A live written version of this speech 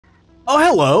Oh,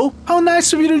 hello. How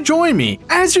nice of you to join me.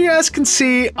 As you guys can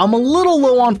see, I'm a little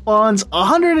low on funds.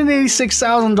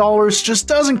 $186,000 just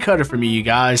doesn't cut it for me, you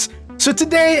guys. So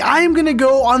today, I am gonna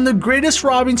go on the greatest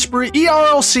robbing spree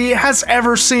ERLC has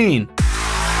ever seen.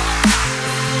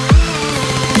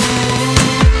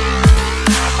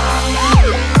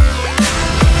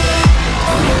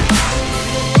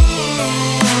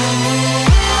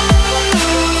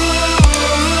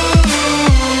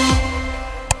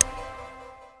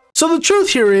 So the truth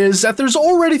here is that there's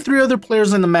already 3 other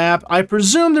players in the map. I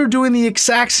presume they're doing the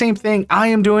exact same thing I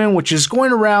am doing, which is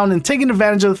going around and taking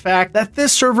advantage of the fact that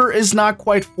this server is not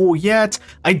quite full yet.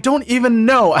 I don't even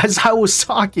know, as I was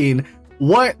talking,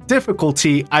 what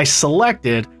difficulty I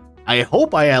selected. I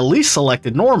hope I at least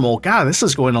selected normal. God, this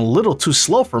is going a little too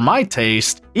slow for my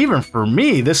taste. Even for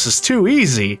me, this is too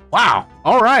easy. Wow.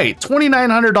 All right,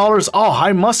 $2,900. Oh,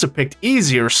 I must have picked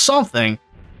easy or something.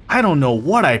 I don't know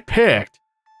what I picked.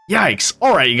 Yikes.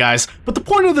 Alright, you guys, but the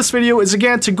point of this video is,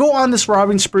 again, to go on this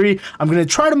robbing spree. I'm going to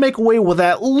try to make away with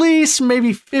at least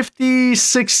maybe $50,000,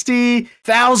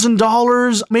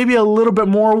 $60,000, maybe a little bit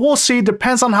more. We'll see.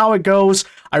 Depends on how it goes.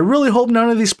 I really hope none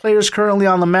of these players currently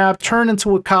on the map turn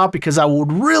into a cop, because I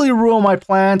would really ruin my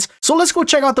plans. So let's go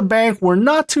check out the bank. We're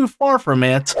not too far from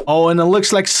it. Oh, and it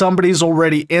looks like somebody's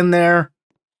already in there.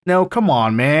 No, come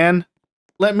on, man.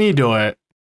 Let me do it.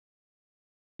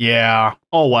 Yeah.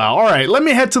 Oh, wow. All right, let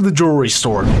me head to the jewelry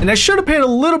store. And I should have paid a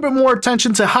little bit more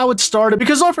attention to how it started,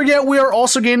 because don't forget, we are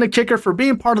also getting a kicker for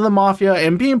being part of the mafia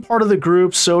and being part of the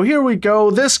group. So here we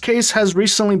go. This case has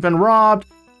recently been robbed.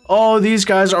 Oh, these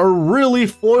guys are really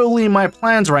foiling my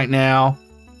plans right now.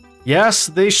 Yes,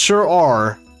 they sure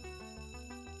are.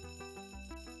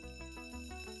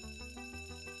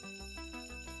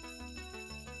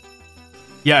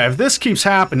 Yeah, if this keeps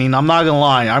happening, I'm not gonna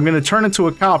lie, I'm gonna turn into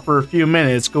a cop for a few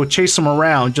minutes, go chase them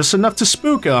around, just enough to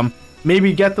spook them,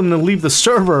 maybe get them to leave the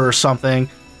server or something,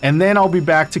 and then I'll be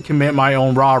back to commit my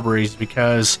own robberies,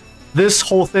 because this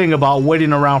whole thing about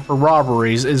waiting around for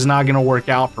robberies is not gonna work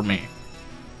out for me.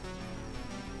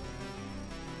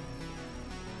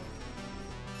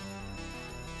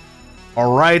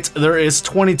 Alright, there is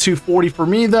 $2,240 for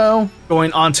me though.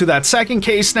 Going on to that second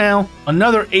case now,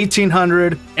 another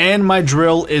 $1,800, and my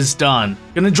drill is done.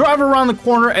 Gonna drive around the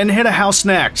corner and hit a house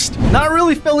next. Not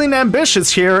really feeling ambitious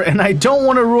here, and I don't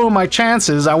want to ruin my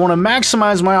chances. I want to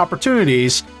maximize my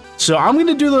opportunities, so I'm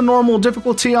gonna do the normal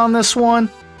difficulty on this one.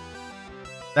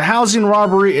 The housing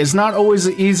robbery is not always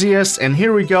the easiest, and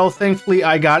here we go. Thankfully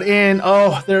I got in.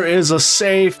 Oh, there is a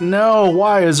safe. No,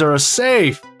 why is there a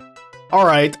safe?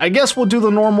 Alright, I guess we'll do the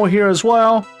normal here as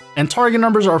well. And target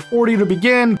numbers are 40 to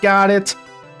begin, got it.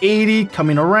 80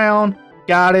 coming around,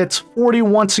 got it. 40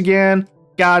 once again,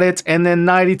 got it. And then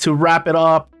 90 to wrap it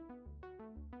up.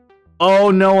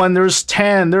 Oh no, and there's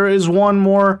 10. There is one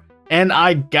more, and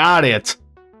I got it.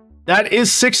 That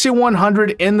is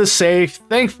 6,100 in the safe.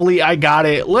 Thankfully, I got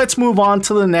it. Let's move on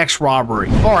to the next robbery.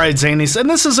 Alright, Zanies, and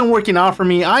this isn't working out for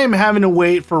me. I am having to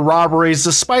wait for robberies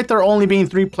despite there only being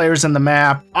 3 players in the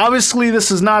map. Obviously, this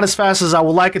is not as fast as I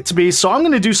would like it to be, so I'm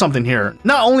going to do something here.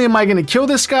 Not only am I going to kill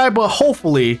this guy, but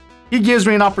hopefully, he gives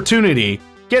me an opportunity.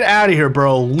 Get out of here,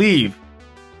 bro. Leave.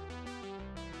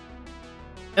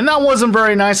 And that wasn't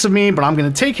very nice of me, but I'm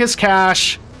going to take his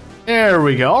cash. There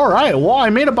we go. Alright, well,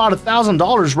 I made about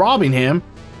 $1,000 robbing him.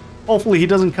 Hopefully he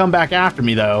doesn't come back after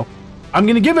me, though. I'm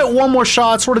gonna give it one more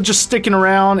shot, sort of just sticking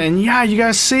around, and yeah, you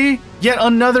guys see? Yet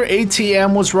another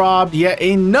ATM was robbed, yet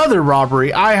another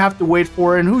robbery I have to wait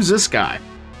for, and who's this guy?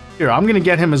 Here, I'm gonna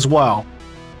get him as well.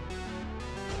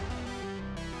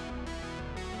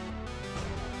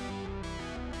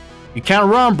 You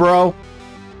can't run, bro.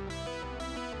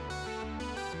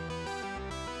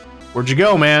 Where'd you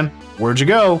go, man? Where'd you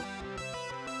go?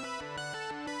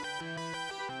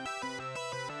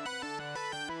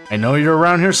 I know you're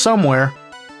around here somewhere.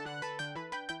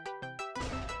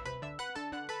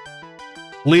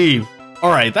 Leave.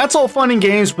 Alright, that's all fun and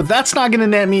games, but that's not gonna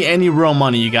net me any real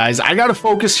money, you guys. I gotta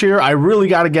focus here. I really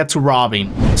gotta get to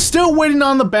robbing. Still waiting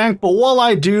on the bank, but while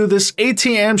I do, this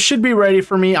ATM should be ready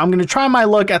for me. I'm gonna try my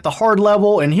luck at the hard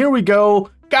level, and here we go.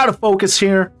 Gotta focus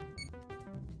here.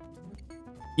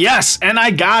 Yes, and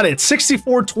I got it.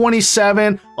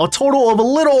 64.27, a total of a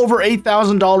little over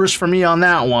 $8,000 for me on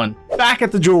that one. Back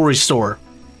at the jewelry store.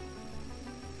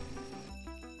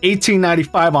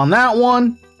 $18.95 on that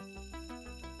one.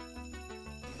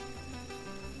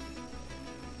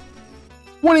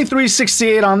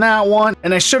 $23.68 on that one,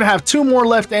 and I should have 2 more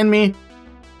left in me.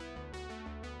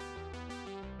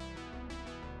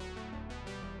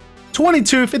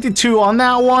 $22.52 on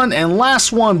that one, and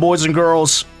last one, boys and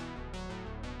girls.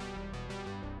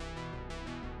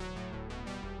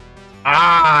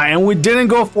 And we didn't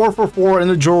go 4 for 4 in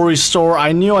the jewelry store.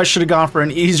 I knew I should have gone for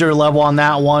an easier level on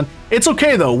that one. It's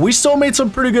okay though. We still made some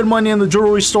pretty good money in the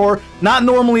jewelry store. Not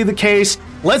normally the case.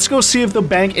 Let's go see if the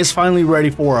bank is finally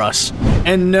ready for us.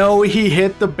 And no, he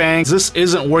hit the bank. This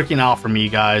isn't working out for me,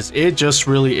 guys. It just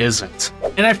really isn't.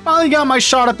 And I finally got my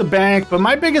shot at the bank, but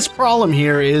my biggest problem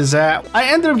here is that I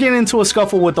ended up getting into a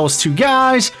scuffle with those two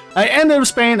guys. I ended up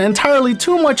spending entirely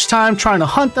too much time trying to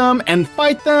hunt them and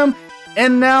fight them.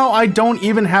 And now I don't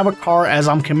even have a car as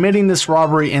I'm committing this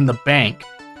robbery in the bank.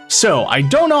 So I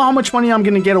don't know how much money I'm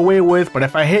going to get away with, but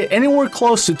if I hit anywhere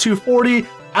close to 240,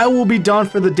 I will be done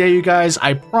for the day, you guys.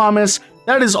 I promise.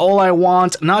 That is all I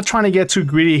want. I'm not trying to get too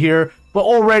greedy here, but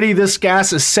already this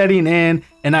gas is setting in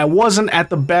and I wasn't at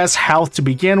the best health to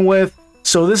begin with.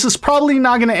 So this is probably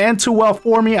not going to end too well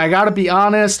for me. I got to be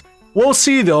honest. We'll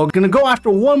see though. Going to go after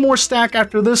one more stack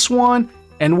after this one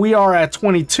and we are at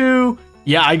 22.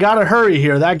 Yeah, I got to hurry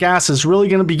here. That gas is really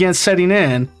going to begin setting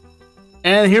in.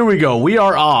 And here we go. We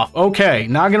are off. Okay,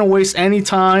 not going to waste any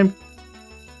time.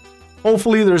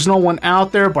 Hopefully there's no one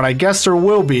out there, but I guess there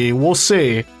will be. We'll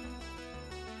see.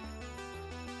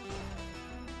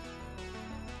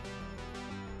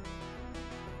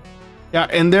 Yeah,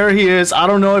 and there he is. I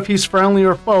don't know if he's friendly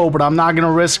or foe, but I'm not going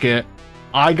to risk it.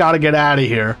 I got to get out of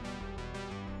here.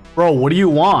 Bro, what do you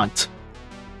want?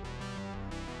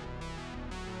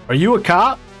 Are you a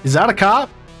cop? Is that a cop?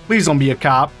 Please don't be a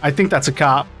cop. I think that's a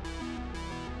cop.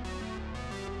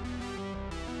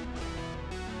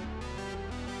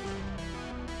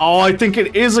 Oh, I think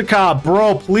it is a cop.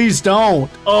 Bro, please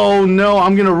don't. Oh, no.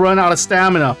 I'm going to run out of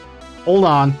stamina. Hold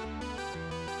on.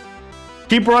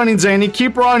 Keep running, Zany.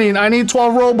 Keep running. I need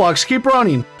 12 Robux. Keep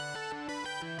running.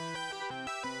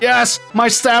 Yes, my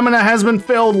stamina has been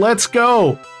filled. Let's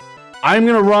go. I'm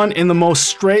going to run in the most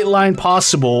straight line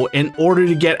possible in order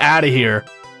to get out of here.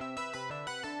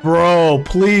 Bro,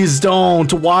 please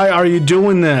don't. Why are you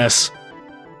doing this?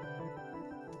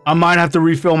 I might have to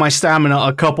refill my stamina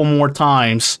a couple more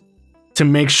times to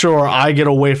make sure I get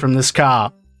away from this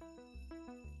cop.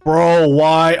 Bro,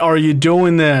 why are you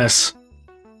doing this?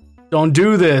 Don't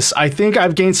do this. I think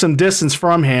I've gained some distance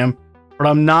from him, but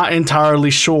I'm not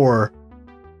entirely sure.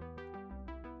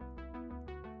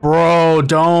 Bro,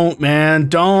 don't, man.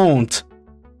 Don't.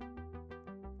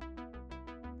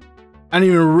 I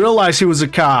didn't even realize he was a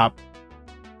cop.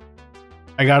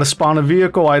 I gotta spawn a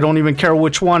vehicle. I don't even care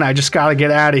which one. I just gotta get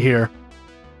out of here.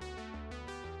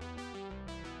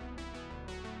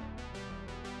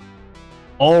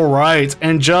 Alright,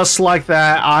 and just like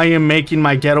that, I am making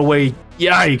my getaway.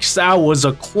 Yikes, that was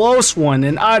a close one,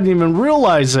 and I didn't even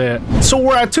realize it. So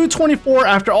we're at 224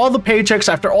 after all the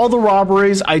paychecks, after all the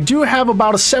robberies. I do have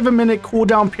about a 7-minute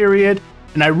cooldown period,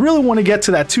 and I really want to get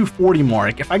to that 240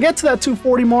 mark. If I get to that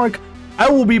 240 mark, I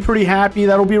will be pretty happy.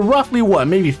 That'll be roughly what,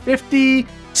 maybe $50,000,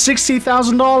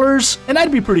 $60,000, and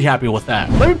I'd be pretty happy with that.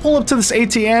 Let me pull up to this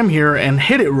ATM here and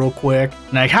hit it real quick,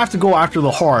 and I have to go after the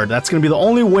hard. That's going to be the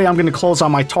only way I'm going to close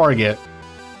on my target.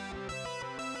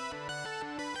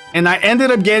 And I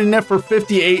ended up getting it for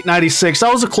 $58.96.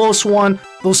 That was a close one.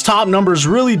 Those top numbers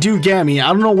really do get me. I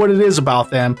don't know what it is about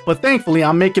them, but thankfully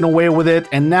I'm making away with it,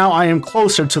 and now I am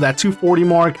closer to that 240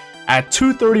 mark at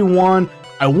 231.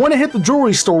 I want to hit the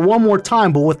jewelry store one more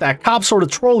time, but with that cop sort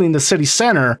of trolling the city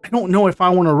center, I don't know if I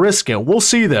want to risk it. We'll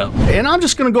see though. And I'm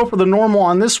just going to go for the normal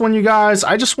on this one, you guys.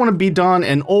 I just want to be done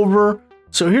and over.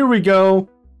 So here we go.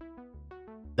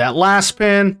 That last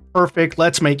pin. Perfect.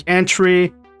 Let's make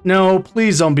entry. No,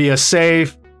 please don't be a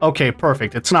safe. Okay,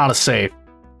 perfect. It's not a safe.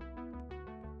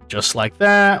 Just like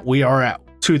that, we are at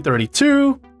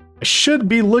 232. I should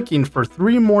be looking for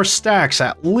 3 more stacks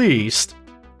at least.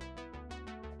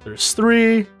 There's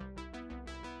 3.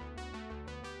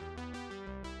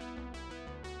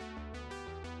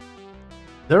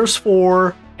 There's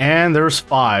 4, and there's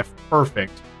 5.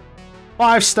 Perfect.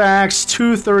 5 stacks,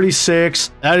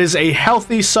 236. That is a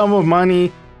healthy sum of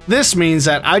money. This means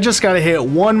that I just got to hit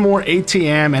one more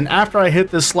ATM, and after I hit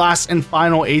this last and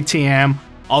final ATM,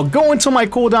 I'll go into my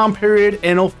cooldown period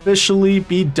and officially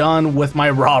be done with my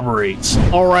robberies.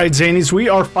 Alright, Zanies, we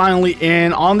are finally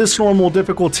in on this normal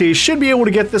difficulty. Should be able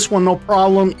to get this one no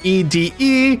problem.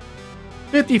 EDE,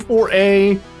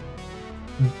 54A,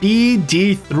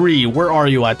 BD3. Where are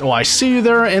you at? Oh, I see you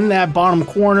there in that bottom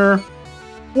corner.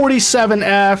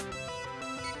 47F.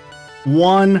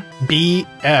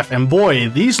 1BF, and boy,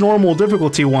 these normal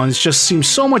difficulty ones just seem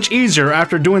so much easier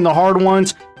after doing the hard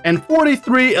ones. And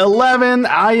 4311,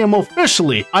 I am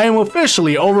officially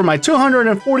over my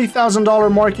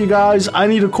 $240,000 mark, you guys. I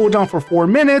need a cooldown for 4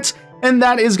 minutes, and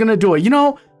that is gonna do it. You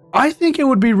know, I think it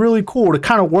would be really cool to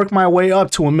kind of work my way up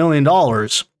to $1 million.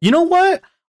 You know what?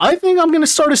 I think I'm going to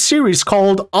start a series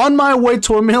called On My Way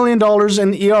to $1 Million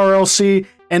in ERLC,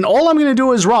 and all I'm going to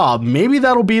do is rob. Maybe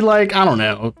that'll be like, I don't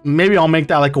know, maybe I'll make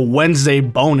that like a Wednesday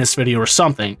bonus video or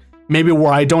something. Maybe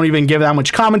where I don't even give that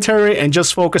much commentary and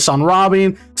just focus on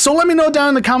robbing. So let me know down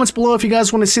in the comments below if you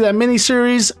guys want to see that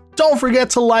mini-series. Don't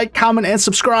forget to like, comment, and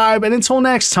subscribe, and until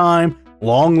next time,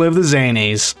 long live the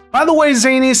Zanies. By the way,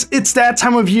 Zanies, it's that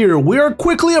time of year. We are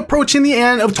quickly approaching the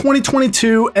end of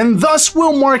 2022, and thus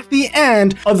will mark the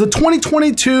end of the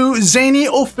 2022 Zany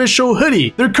official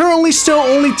hoodie. They're currently still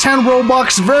only 10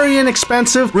 Robux, very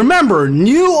inexpensive. Remember,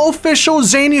 new official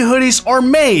Zany hoodies are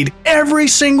made every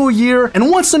single year,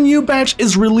 and once the new batch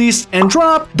is released and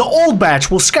dropped, the old batch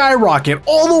will skyrocket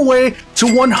all the way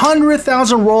to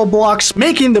 100,000 Roblox,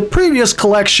 making the previous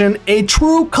collection a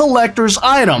true collector's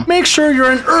item. Make sure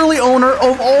you're an early owner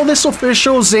of all this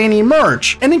official Zany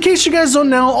merch. And in case you guys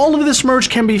don't know, all of this merch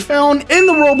can be found in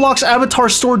the Roblox avatar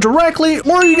store directly,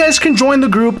 or you guys can join the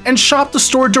group and shop the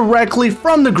store directly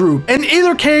from the group. In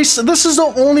either case, this is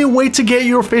the only way to get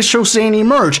your official Zany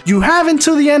merch. You have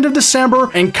until the end of December,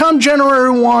 and come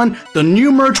January 1, the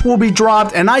new merch will be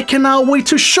dropped, and I cannot wait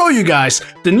to show you guys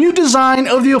the new design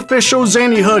of the official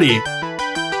Zany hoodie.